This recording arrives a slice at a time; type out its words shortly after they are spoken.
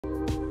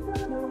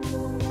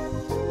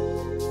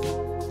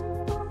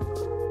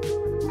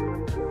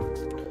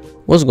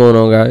What's going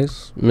on,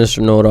 guys?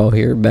 Mr. Know-It-All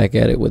here, back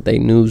at it with a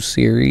new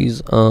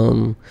series,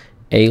 Aliens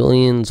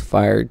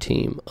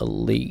Fireteam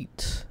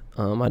Elite.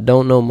 I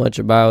don't know much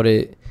about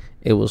it.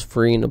 It was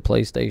free in the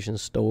PlayStation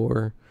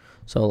Store.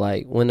 So,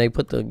 like, when they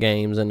put the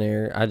games in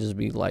there, I just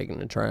be liking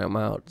to try them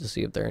out to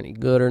see if they're any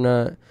good or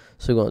not.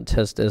 So, we're going to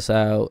test this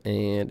out,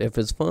 and if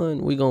it's fun,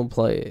 we're going to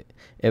play it.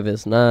 If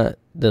it's not,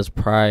 that's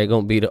probably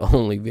going to be the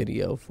only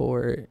video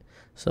for it.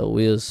 So,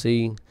 we'll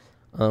see.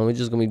 We're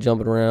just going to be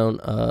jumping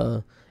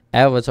around.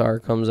 Avatar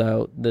comes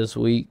out this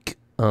week,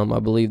 I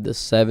believe the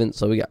 7th,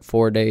 so we got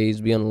 4 days.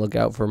 Be on the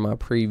lookout for my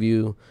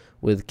preview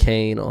with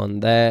Kane on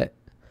that.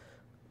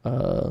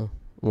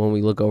 When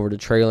we look over the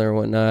trailer and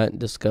whatnot,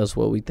 discuss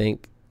what we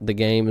think the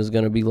game is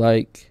going to be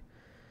like.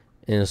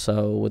 And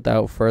so,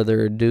 without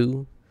further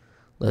ado,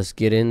 let's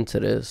get into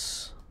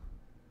this.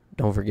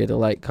 Don't forget to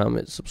like,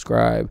 comment,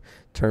 subscribe,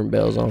 turn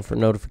bells on for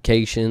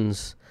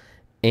notifications,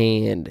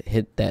 and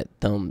hit that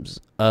thumbs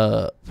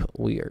up.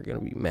 We are going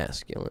to be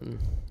masculine.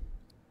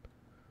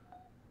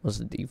 What's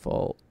the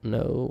default?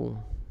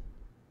 No.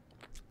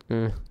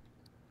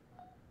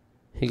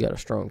 He got a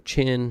strong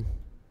chin.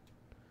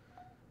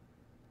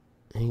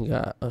 He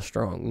got a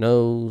strong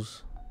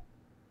nose.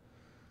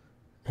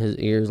 His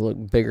ears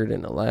look bigger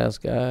than the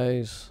last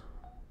guy's.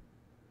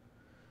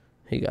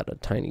 He got a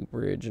tiny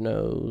bridge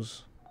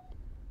nose.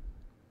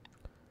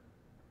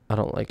 I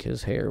don't like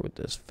his hair with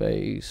this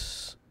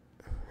face.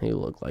 He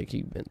looked like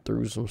he'd been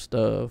through some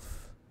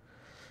stuff.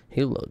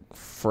 He looked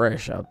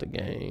fresh out the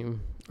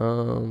game.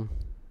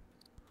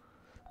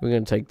 We're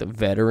going to take the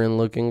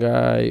veteran-looking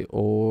guy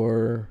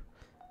or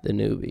the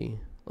newbie.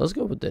 Let's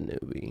go with the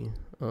newbie.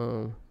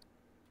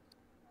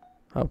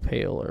 How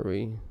pale are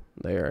we?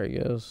 There, I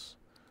guess.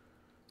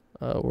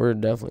 We're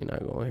definitely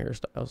not going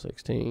hairstyle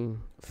 16.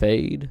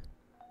 Fade?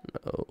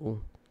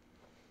 No.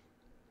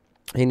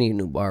 He need a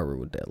new barber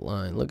with that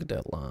line. Look at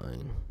that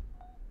line.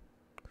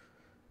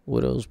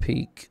 Widow's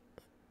Peak.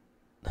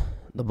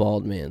 The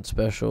Bald Man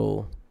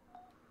Special.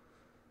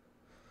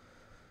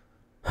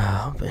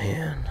 Oh,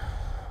 man.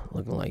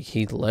 Looking like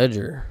Heath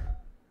Ledger.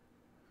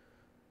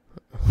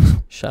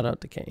 Shout out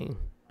to Kane.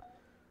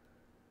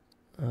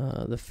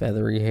 The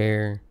feathery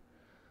hair.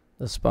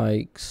 The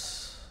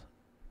spikes.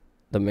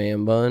 The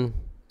man bun.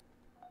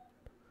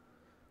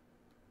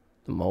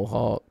 The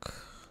mohawk.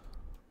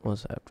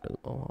 What's after the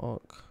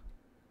mohawk?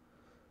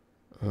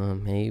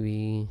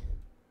 Maybe.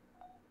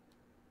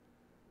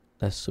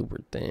 That's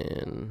super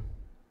thin.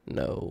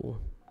 No.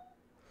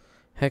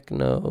 Heck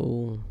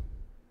no.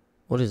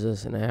 What is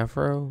this, an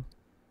afro?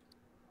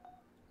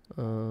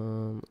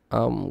 I'm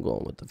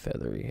going with the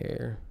feathery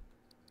hair.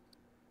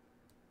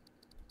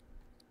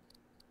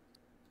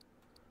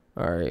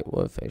 Alright,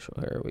 what facial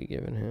hair are we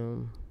giving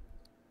him?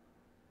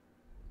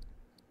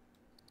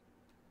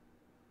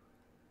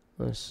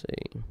 Let's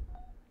see.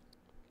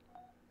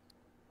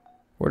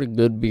 Where the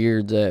good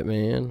beards at,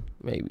 man?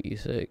 Maybe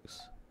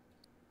 6.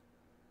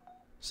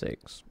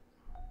 6.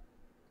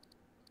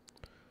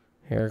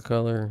 Hair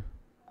color.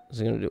 Is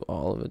he gonna do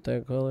all of it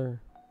that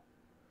color?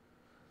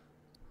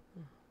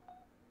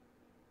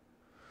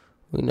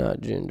 We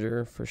not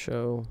ginger for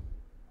show.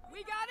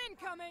 We got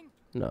incoming.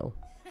 No.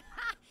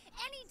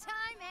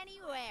 Anytime,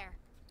 anywhere.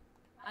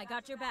 I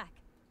got your back.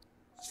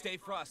 Stay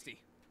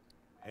frosty.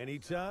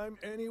 Anytime,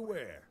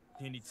 anywhere.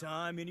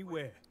 Anytime,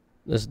 anywhere.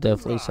 This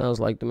definitely sounds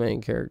like the main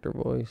character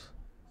voice.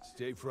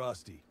 Stay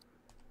frosty.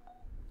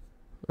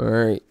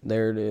 Alright,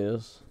 there it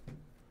is.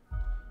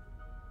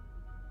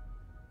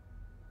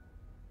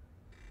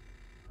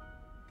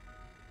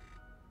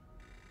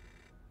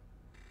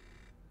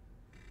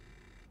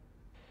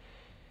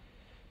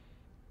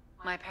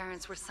 My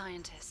parents were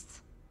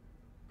scientists.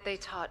 They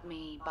taught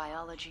me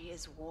biology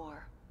is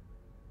war.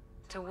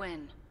 To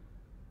win,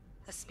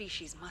 a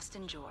species must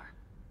endure,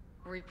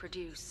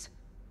 reproduce,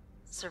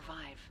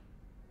 survive.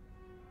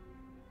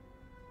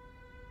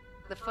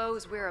 The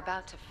foes we're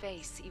about to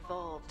face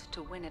evolved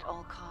to win at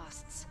all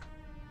costs.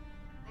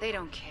 They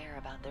don't care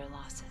about their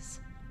losses,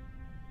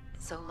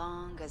 so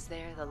long as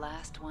they're the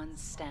last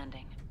ones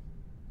standing.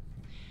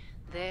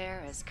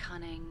 They're as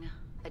cunning,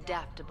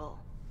 adaptable,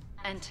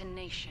 and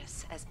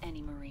tenacious as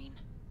any Marine.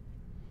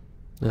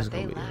 But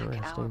they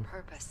lack our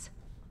purpose,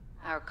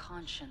 our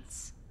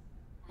conscience,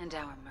 and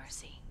our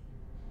mercy.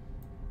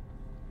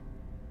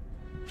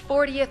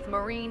 40th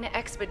Marine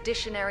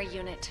Expeditionary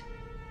Unit.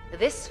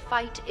 This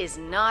fight is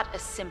not a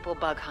simple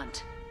bug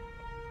hunt.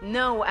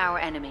 Know our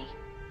enemy.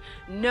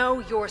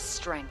 Know your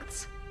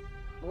strengths.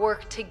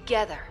 Work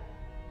together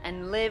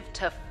and live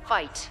to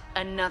fight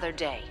another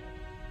day.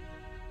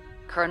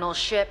 Colonel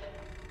Ship,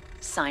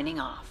 signing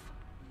off.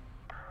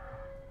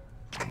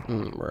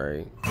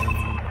 Right.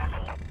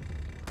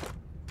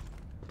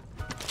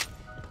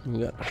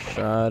 You got a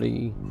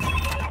shotty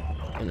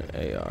and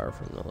an AR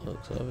from the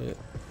looks of it.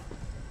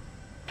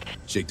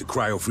 Shake the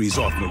cryo freeze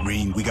off,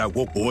 Marine. We got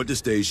woke board the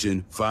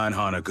station, find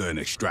Hanukkah, and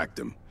extract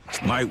them.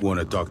 Might want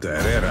to talk to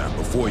Herrera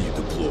before you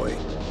deploy.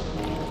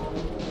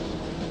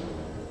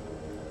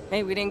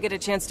 Hey, we didn't get a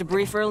chance to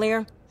brief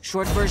earlier.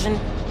 Short version,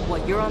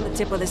 While you're on the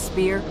tip of the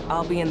spear,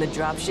 I'll be in the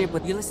dropship.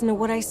 But you listen to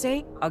what I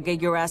say, I'll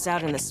get your ass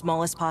out in the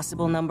smallest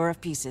possible number of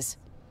pieces.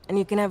 And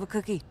you can have a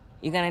cookie.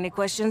 You got any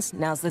questions?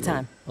 Now's the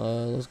time.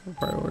 Let's go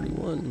priority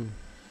 1.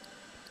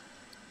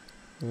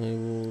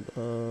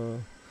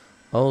 Labeled,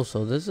 oh,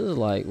 so this is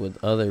like with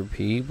other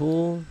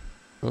people?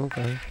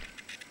 Okay.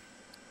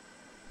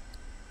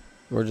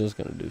 We're just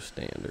gonna do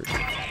standard.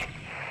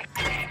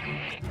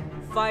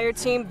 Fire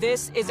team,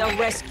 this is a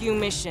rescue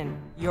mission.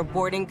 You're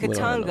boarding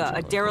Katanga,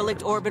 a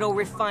derelict orbital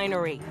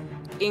refinery.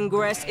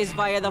 Ingress is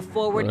via the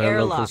forward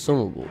airlock.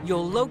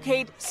 You'll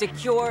locate,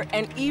 secure,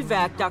 and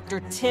evac Dr.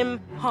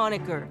 Tim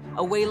Honecker,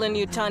 a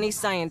Weyland-Yutani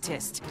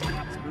scientist. So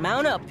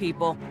mount up,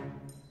 people.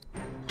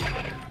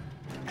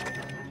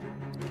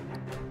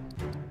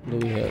 Do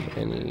we have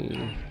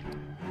any?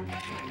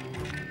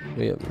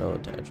 We have no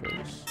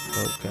attachments.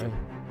 Okay.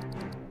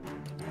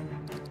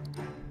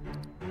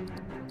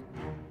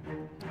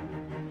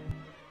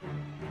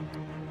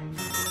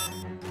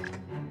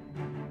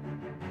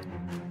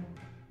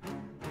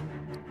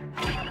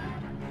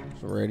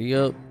 So ready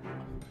up.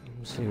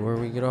 Let's see where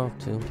we get off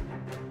to.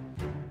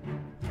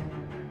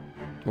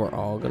 We're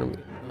all gonna be.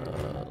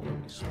 Let me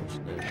switch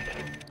this.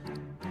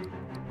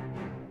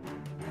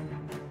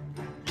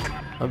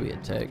 I'll be a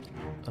tech.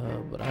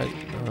 But I do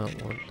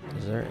not want.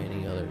 Is there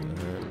any other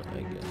gun?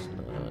 I guess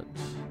not.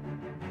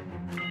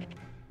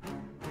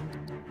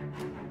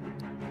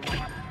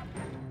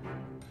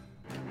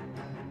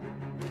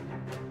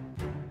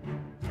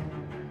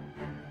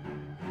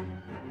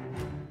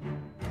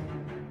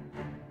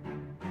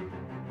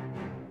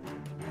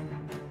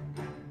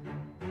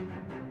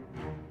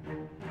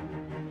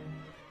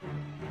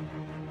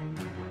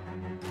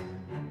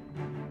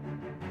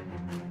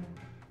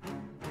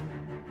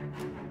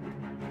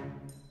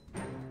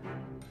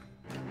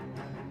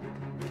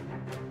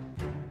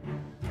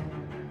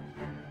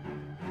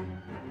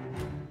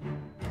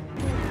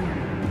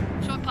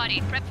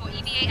 Party, prep for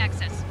EVA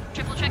access.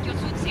 Triple check your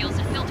suit seals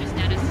and filter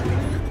status.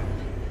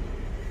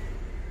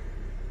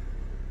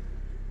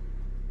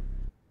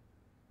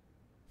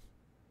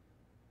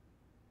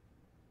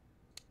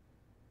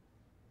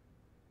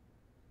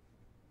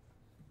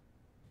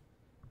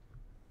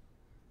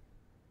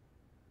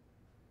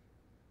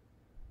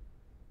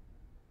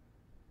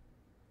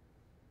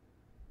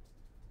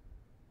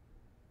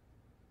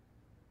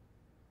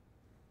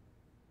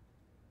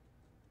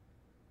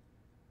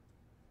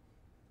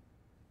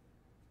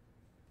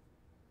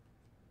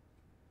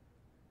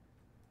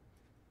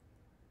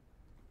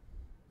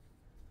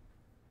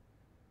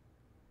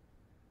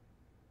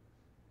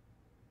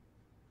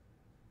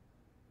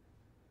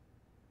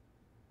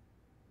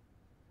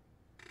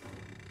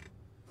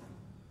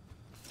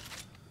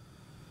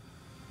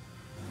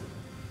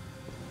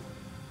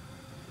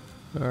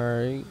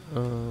 Alright,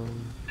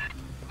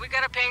 We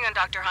got a ping on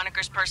Dr.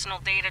 Honecker's personal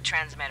data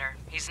transmitter.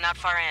 He's not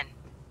far in.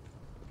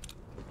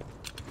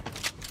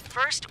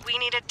 First, we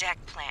need a deck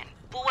plan.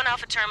 Pull one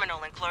off a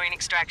terminal and chlorine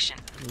extraction.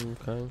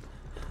 okay.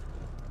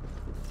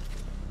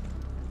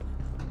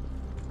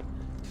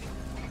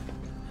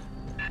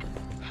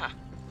 Huh.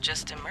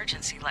 Just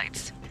emergency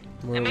lights.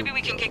 Where And maybe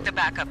we can kick the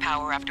backup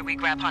power after we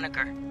grab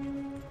Honecker.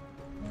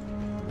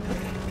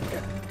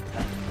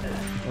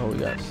 Oh, we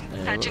got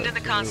stamina. Patch into the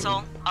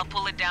console. I'll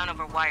pull it down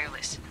over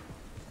wireless.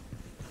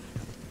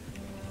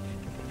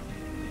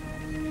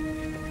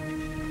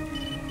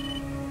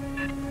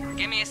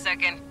 Give me a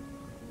second.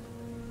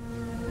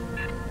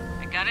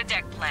 I got a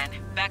deck plan.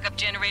 Backup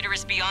generator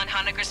is beyond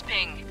Honecker's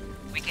ping.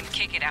 We can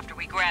kick it after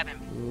we grab him.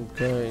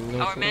 Okay, no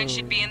Our men problem.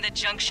 should be in the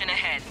junction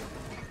ahead.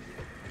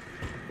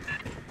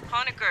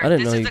 Honecker, I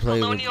didn't this know is you the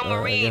played Colonial with, I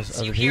Marines. guess,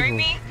 other You hearing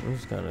people. me? It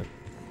was kind of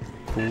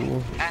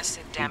cool.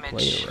 Acid damage.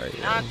 Play it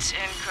right, Not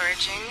yeah.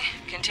 encouraging.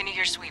 Continue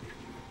your sweep.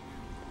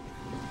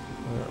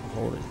 I gotta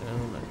hold it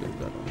down. I do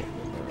gotta hold it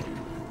down.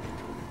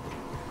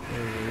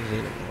 Where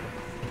is it?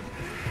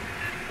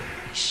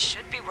 He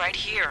should be right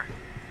here.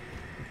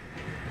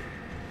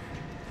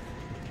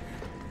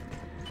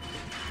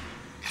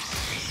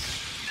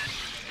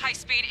 High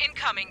speed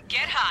incoming.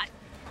 Get hot.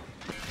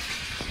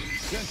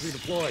 Sentry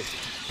deployed.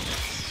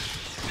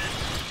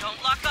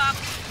 Don't lock up.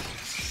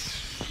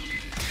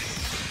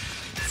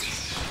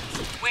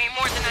 Way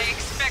more than I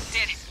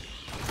expected.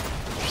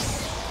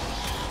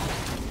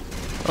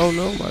 Oh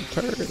no, my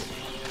turret.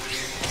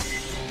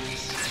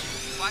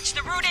 Watch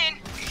the route in.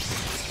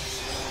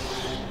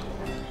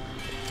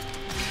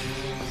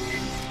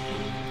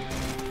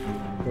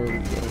 Where we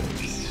going?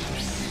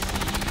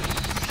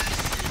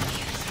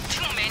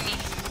 Too many.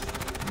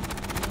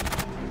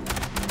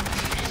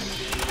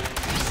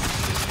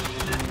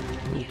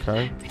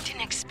 Okay. I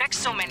didn't expect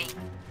so many.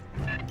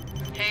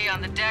 Hey,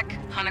 on the deck,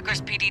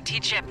 Honecker's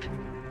PDT chip.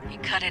 He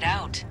cut it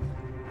out.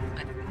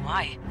 But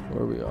why?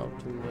 Where are we off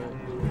to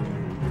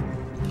next?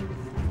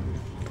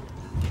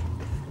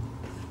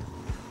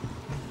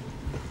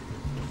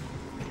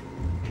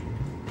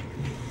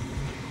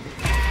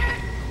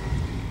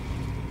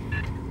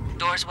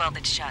 Door's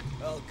welded shut.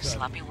 I'll cut.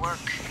 Sloppy work.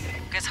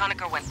 Guess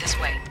Honecker went this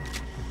way.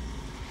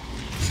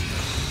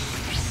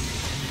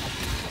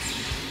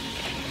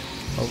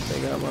 Hope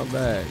they got my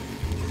back.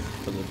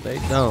 Because if they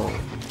don't...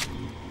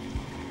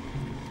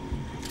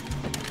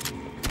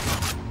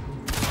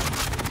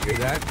 Hear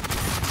that?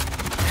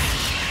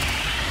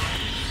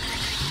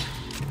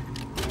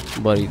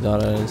 Buddy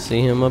thought I didn't see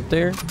him up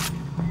there.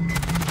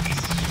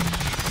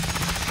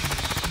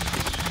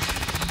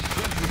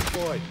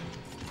 Deployed.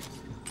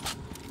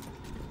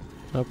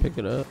 I'll pick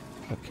it up.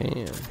 I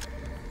can.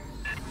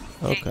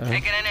 Okay. Hey, I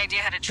got an idea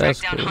how to track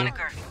That's down cool.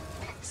 Honecker.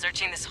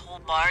 Searching this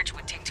whole barge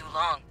would take too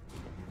long.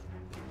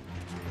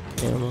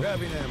 Ammo.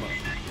 Grabbing ammo.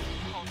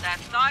 Hold that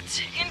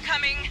thought.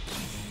 Incoming.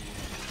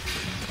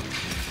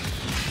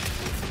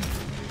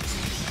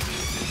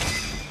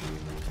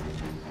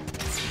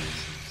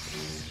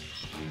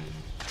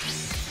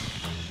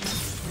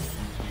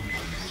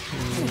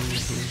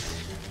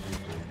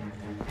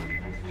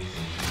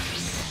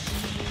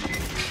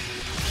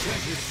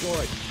 Check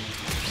destroyed.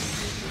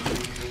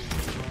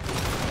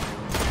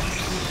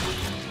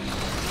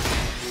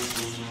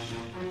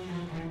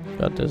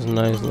 Got this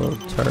nice little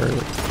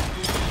turret.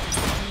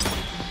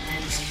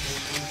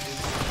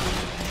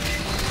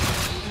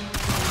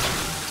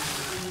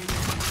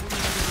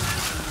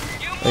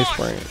 They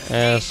spraying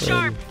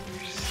acid.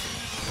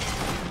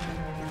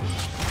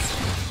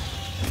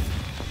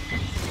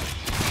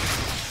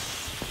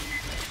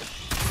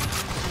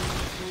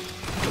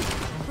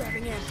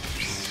 Grabbing in.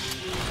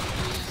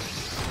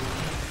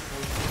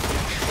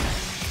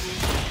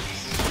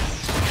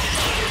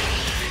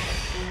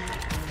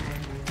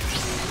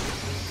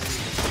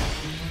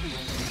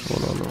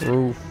 One on the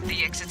roof.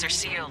 The exits are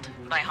sealed.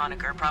 By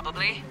Honecker,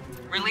 probably.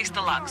 Release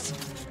the locks.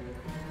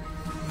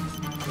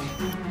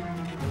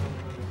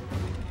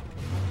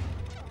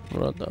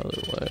 What about the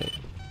other way?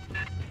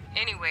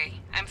 Anyway,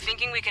 I'm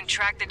thinking we can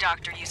track the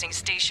doctor using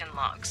station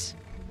logs.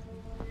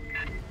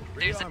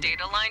 There's a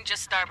data line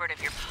just starboard of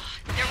your...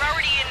 They're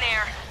already in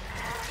there!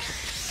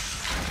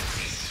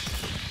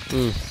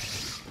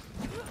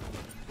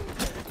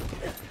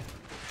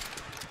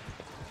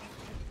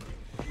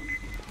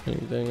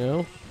 Anything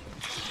else?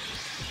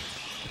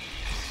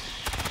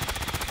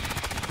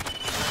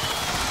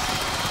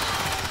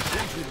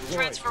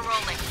 Transfer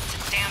rolling.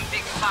 It's a damn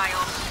big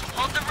file.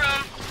 Hold the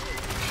room.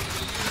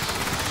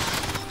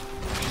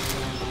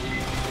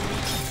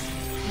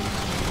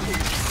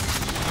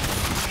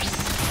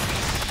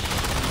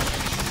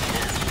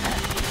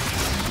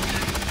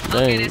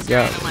 Dang, Okay, this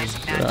got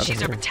analyzing Get that. out She's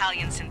of a here.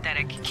 battalion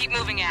synthetic. Keep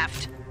moving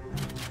aft.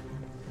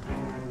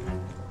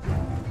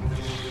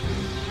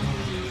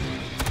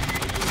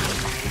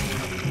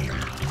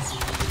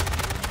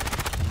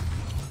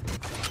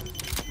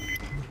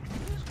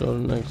 Let's go to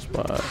the next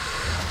spot.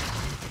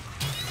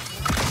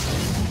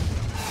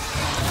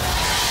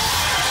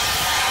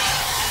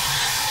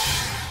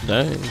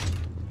 Dang.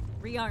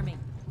 Rearming.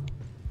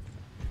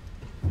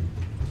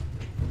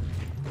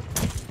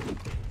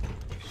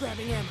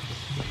 Grabbing ammo.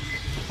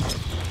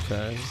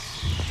 Okay.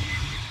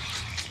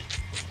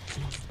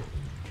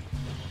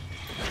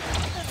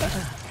 What the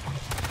heck?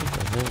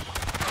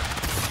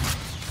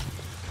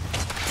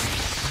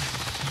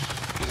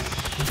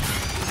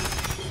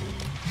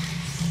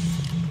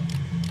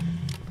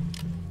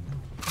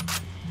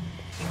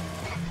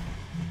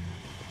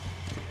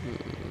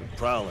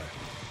 Prowler.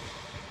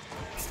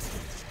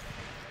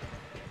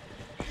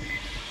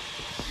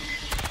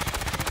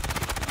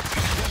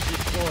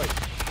 Deployed.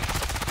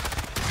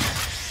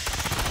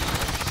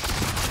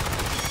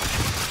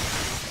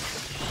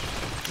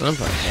 I'm like,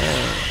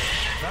 man.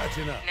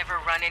 Patching up. Never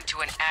run into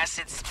an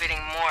acid-spitting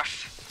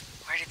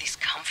morph. Where did these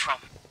come from?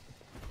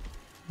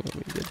 Let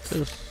me get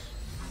this.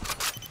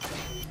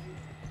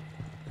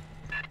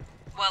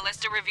 While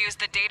Lester reviews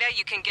the data,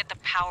 you can get the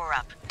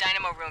power-up.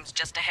 Dynamo room's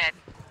just ahead.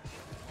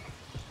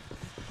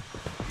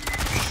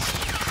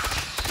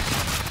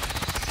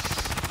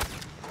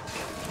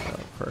 Oh,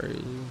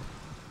 crazy.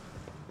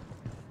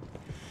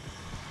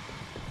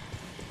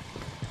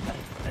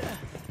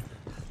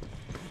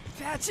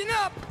 Patching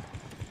up.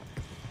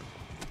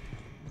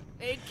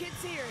 Aid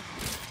kit's here.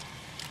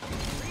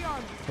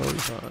 Rearming. Totally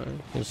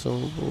fine.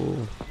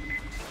 Consumable.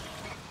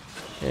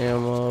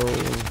 Ammo.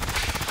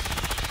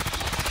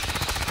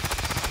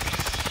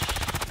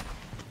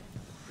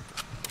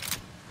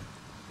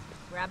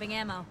 Grabbing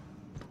ammo.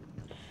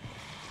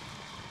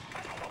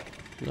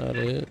 Not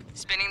it.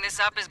 Spinning this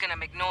up is gonna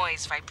make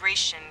noise,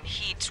 vibration,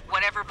 heat,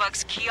 whatever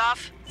bugs key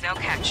off, they'll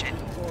catch it.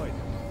 Deployed.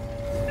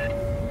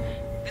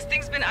 This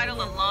thing's been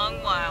idle a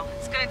long while.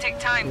 It's gonna take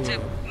time to...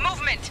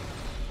 Movement!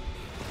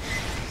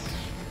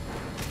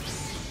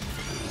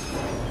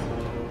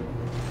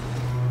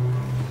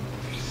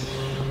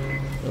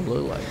 It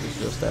look like it's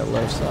just that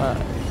left side.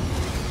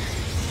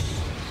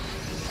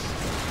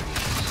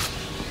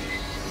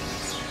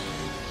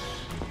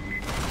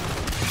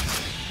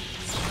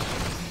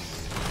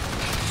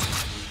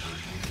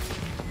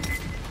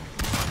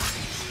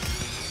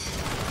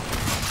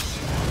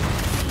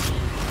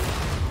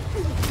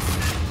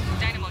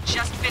 Dynamo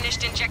just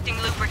finished injecting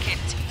lubricant.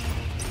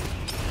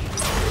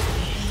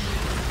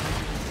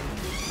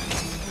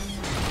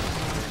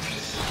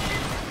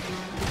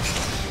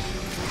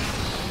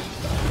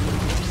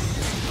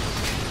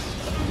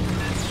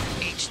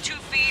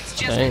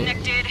 Dang.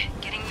 connected.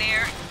 Getting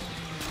there.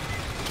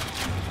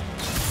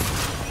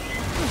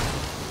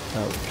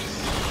 Oh.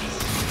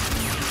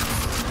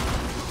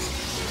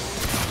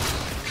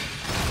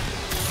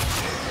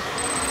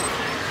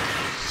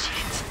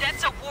 Shit,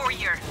 that's a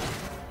warrior.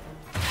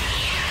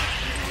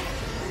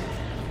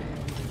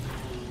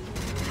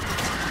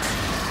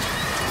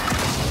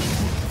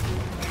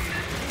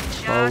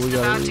 Just we gotta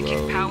about to give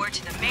reload. power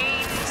to the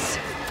mains.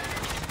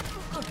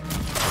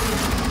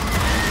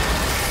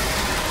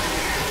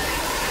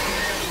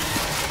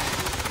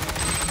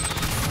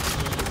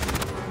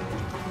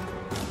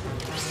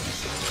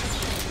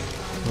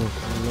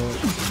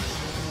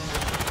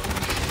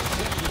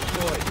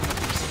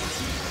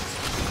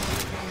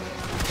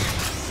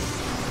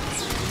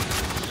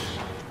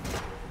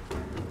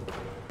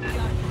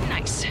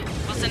 Nice.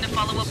 We'll send a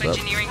follow-up up?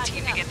 engineering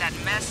team to get that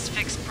mess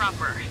fixed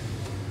proper.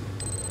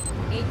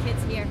 8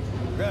 kids here.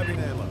 Grabbing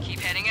ammo. Keep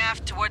heading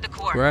aft toward the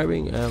core.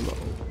 Grabbing ammo.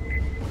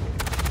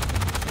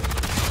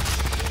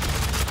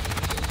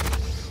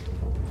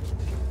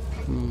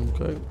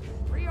 Okay.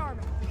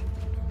 Rearming.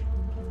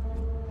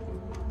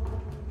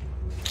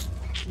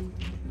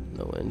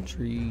 No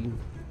entry.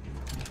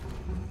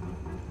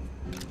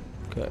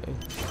 Okay.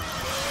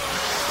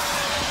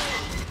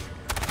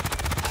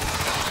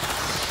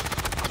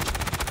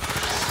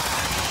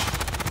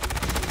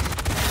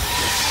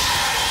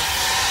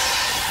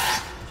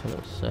 Trying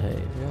to say,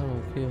 if y'all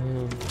don't kill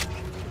him.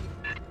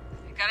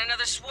 We got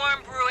another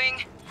swarm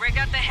brewing. Break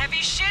out the heavy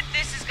shit.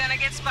 This is gonna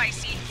get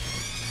spicy.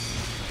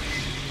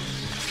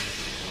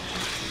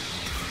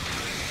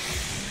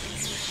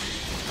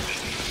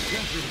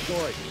 Sentry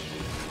deployed.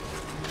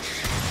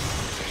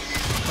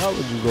 How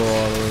would you go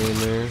all the way in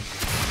there?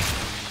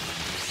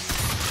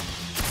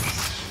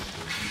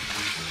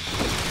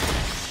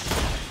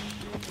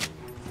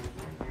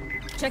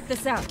 Check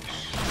this out.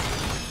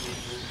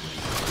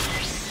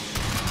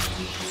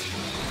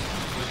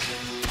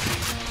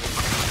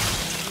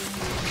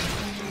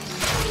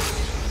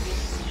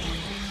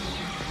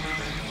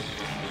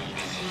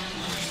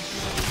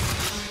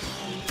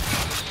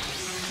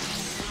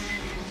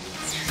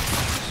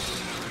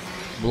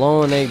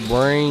 Blowing their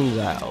brains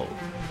out.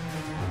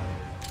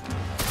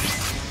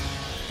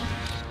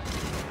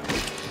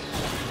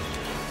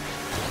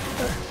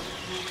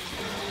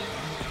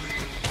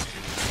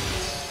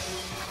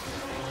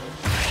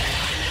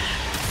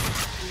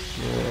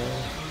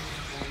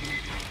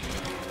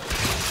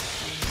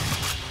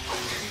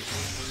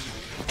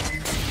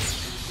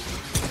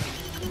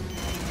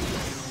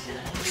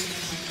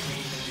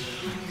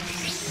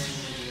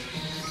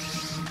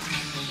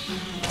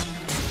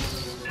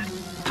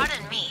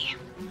 Pardon me.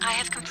 I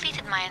have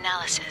completed my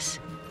analysis.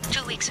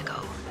 2 weeks ago,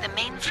 the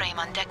mainframe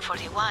on Deck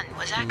 41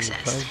 was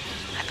accessed,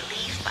 I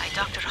believe by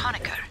Dr.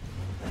 Honecker.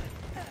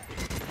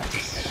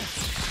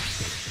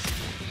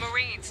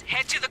 Marines,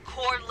 head to the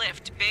core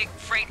lift. Big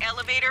freight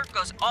elevator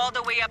goes all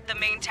the way up the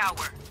main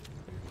tower.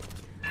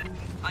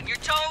 On your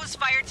toes,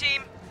 fire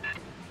team.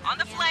 On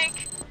the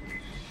flank.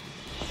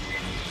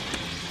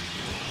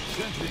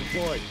 Sentry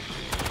deployed.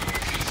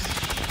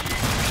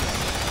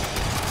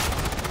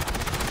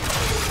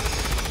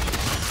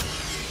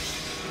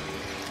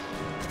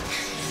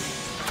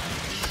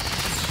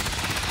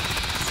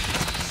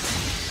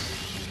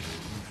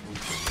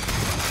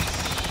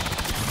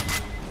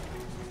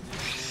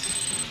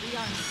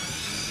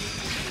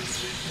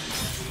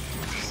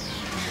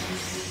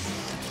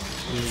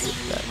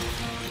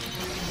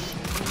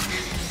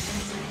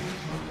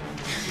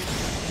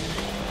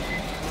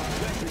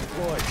 Sentry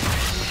deployed.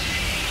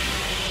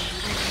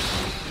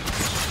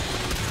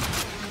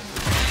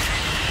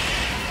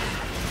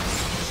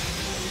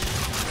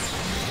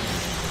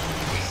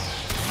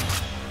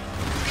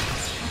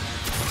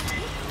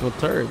 Well,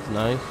 turret's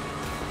nice.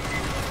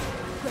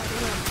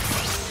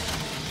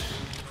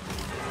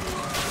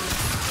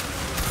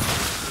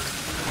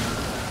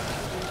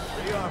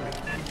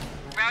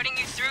 Rearming. Routing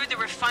you through the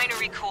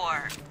refinery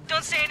core.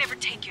 Don't say I never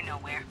take you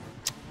nowhere.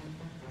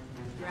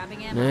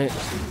 Grabbing ammo. Next.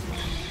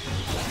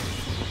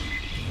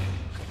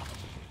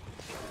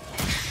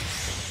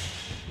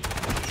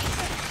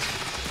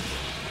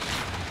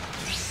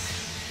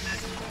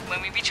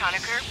 When we reach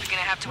Honecker, we're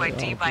gonna have to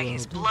ID by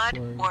his blood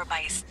or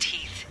by his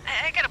teeth.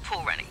 I got a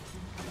pool running.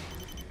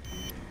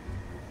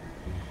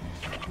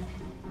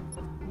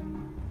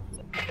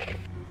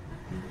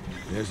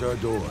 There's our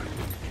door.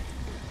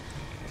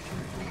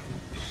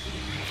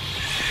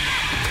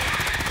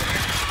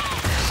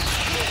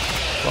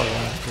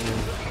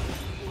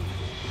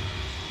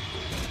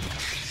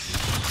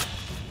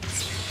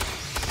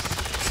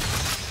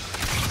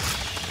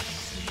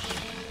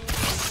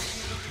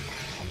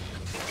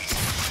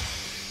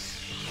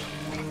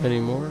 Any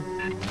more?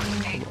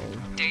 Hey,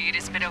 dare you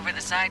to spit over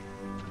the side?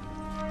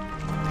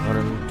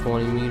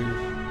 120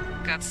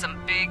 meters. Got some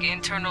big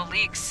internal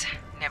leaks.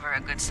 Never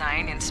a good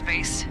sign in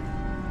space.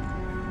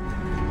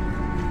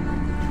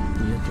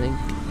 You think?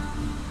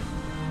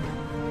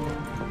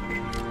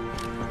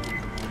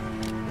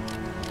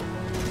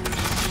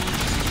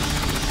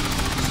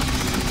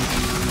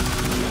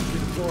 Sentry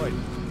deployed.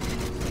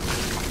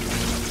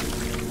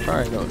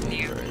 probably don't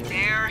need Nearly brains.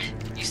 there.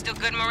 You still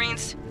good,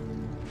 Marines?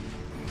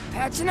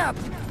 Patching up.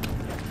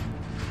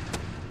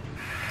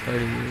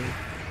 30 minutes.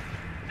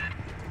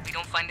 If we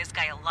don't find this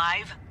guy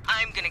alive,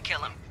 I'm gonna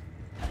kill him.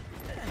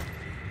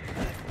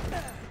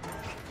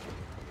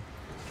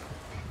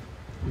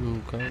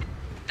 Okay.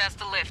 That's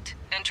the lift.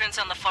 Entrance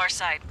on the far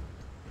side.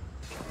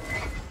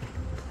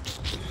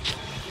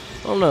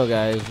 Oh no,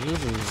 guys,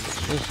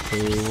 this is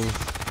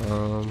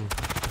cool.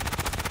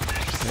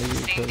 Maybe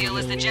Same put deal it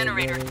as the in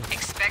generator. there.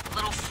 Expect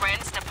little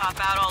friends to pop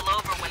out all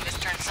over when this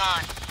turns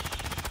on.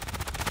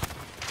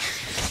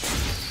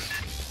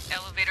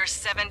 Elevator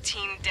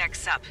 17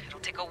 decks up. It'll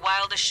take a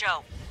while to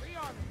show.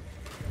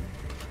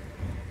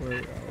 Where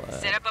y'all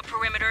at? Set up a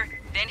perimeter,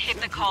 then hit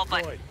the call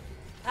button.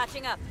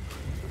 Patching up.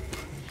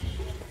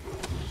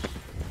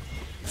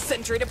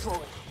 Sentry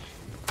deployed.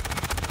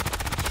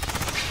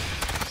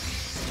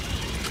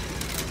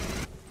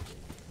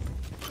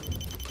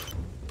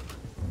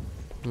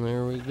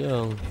 There we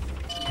go.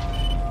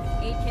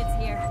 8 kids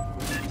here.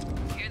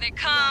 Here they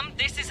come.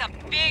 This is a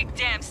big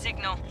damn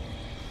signal.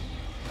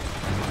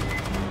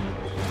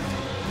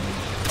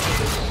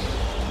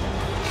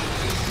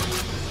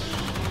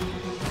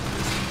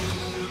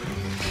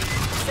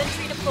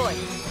 Sentry deployed.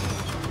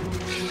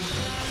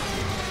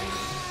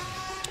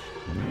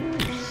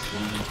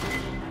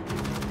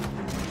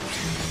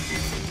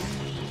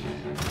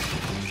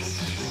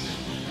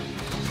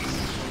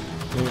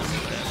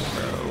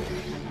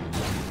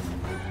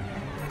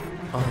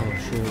 Oh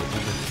shoot, I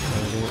just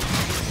tried it.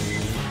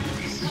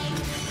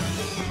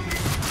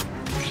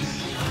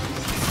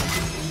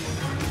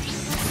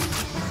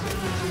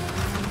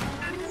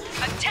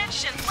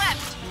 Attention,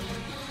 left.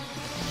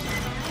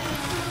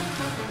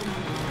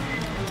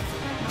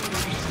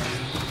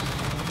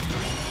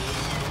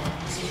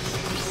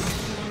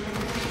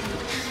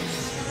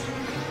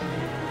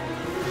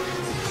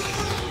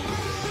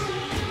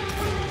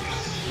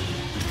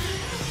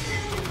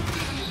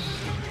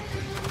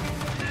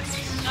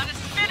 Got a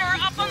spinner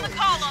up on the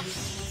column.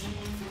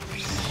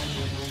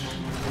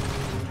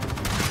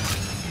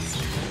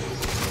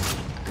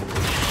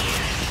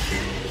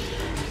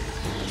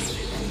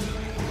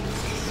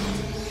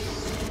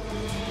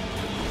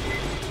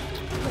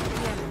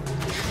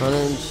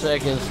 Hundred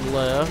seconds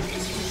left.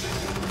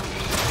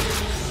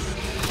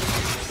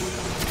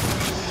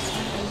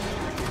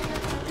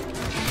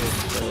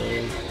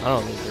 I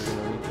don't think they're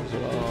gonna reach us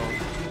at all.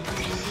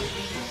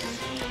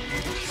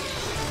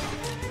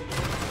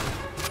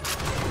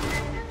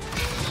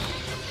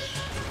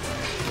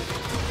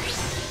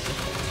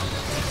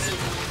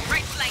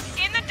 Right flank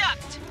in the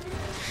duct.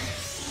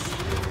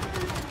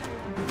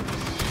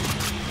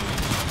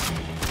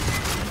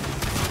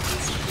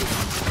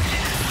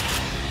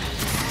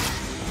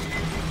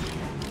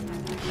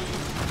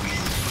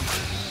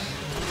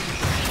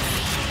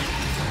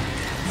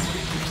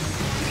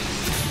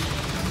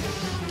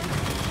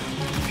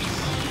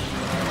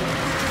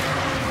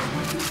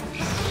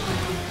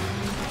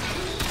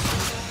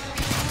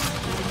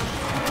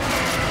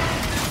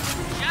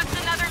 Just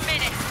another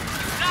minute.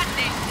 You got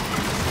this.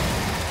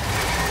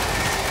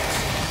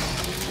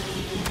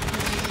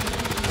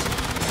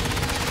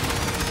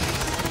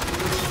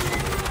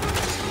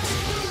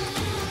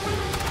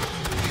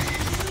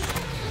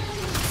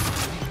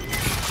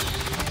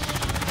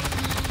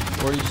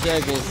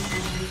 Seconds.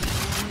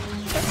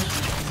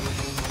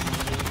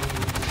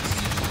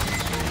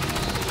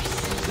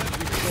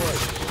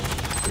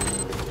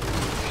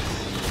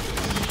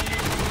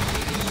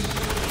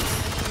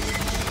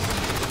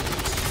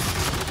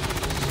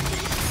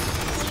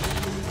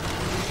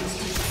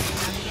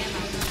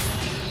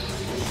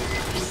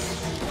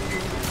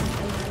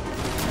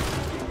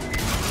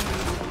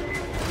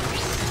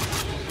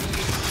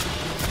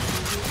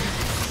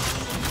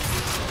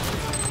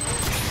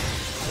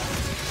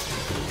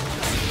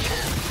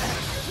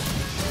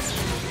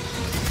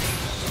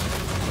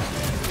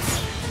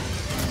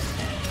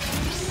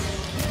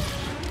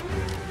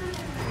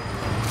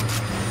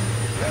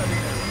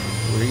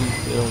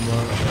 Refill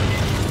my.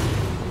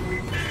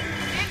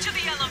 Into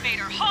the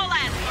elevator. Haul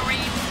ass,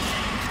 Marine.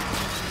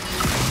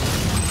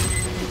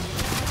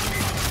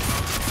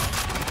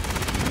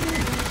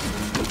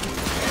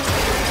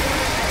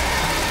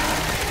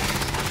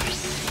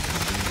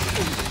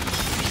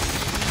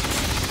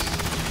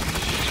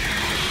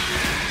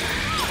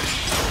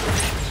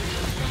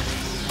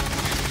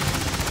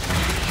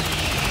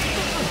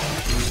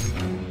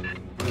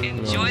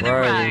 Enjoy the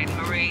ride,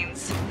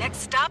 Marines. Next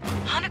stop,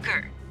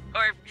 Honecker.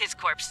 Or his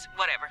corpse,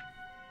 whatever.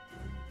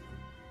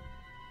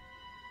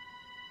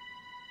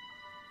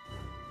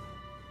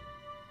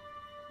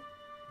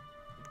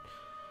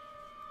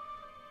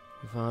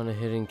 We found a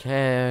hidden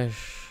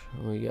cache.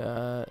 We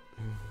got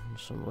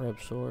some rep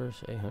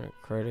source, 800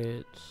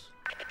 credits.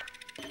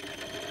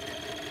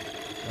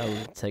 That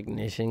was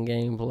technician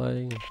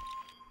gameplay.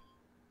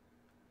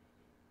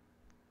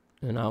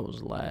 And I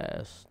was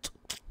last.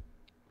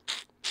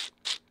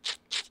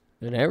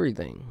 And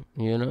everything,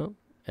 you know?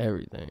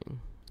 Everything.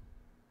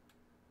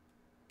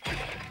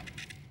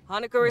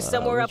 Honecker is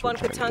somewhere let's up on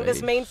return to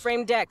Katanga's base.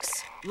 mainframe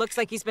decks. Looks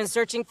like he's been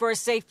searching for a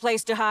safe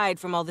place to hide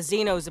from all the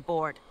Xenos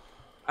aboard.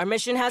 Our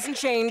mission hasn't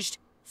changed.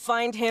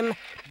 Find him,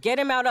 get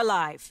him out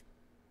alive.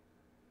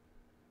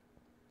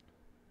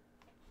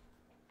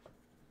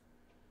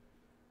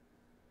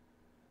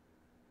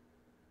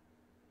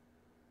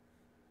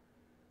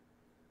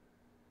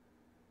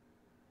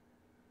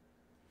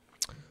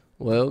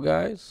 Well,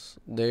 guys,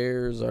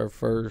 there's our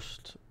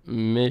first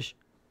mission,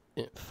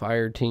 Alien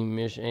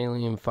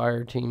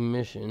Fireteam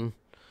mission.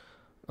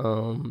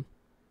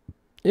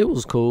 It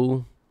was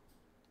cool.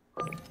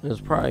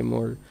 There's probably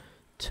more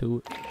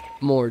to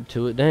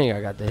it. Dang, I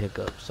got the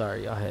hiccup.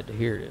 Sorry, y'all had to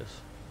hear this.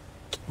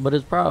 But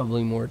it's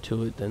probably more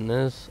to it than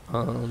this.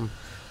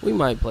 We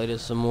might play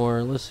this some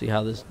more. Let's see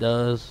how this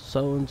does.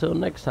 So until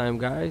next time,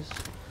 guys,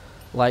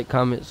 like,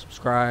 comment,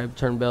 subscribe,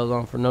 turn bells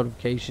on for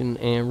notification,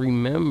 and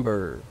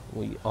remember,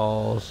 we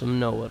all some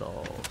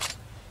know-it-alls.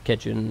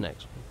 Catch you in the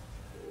next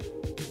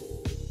one.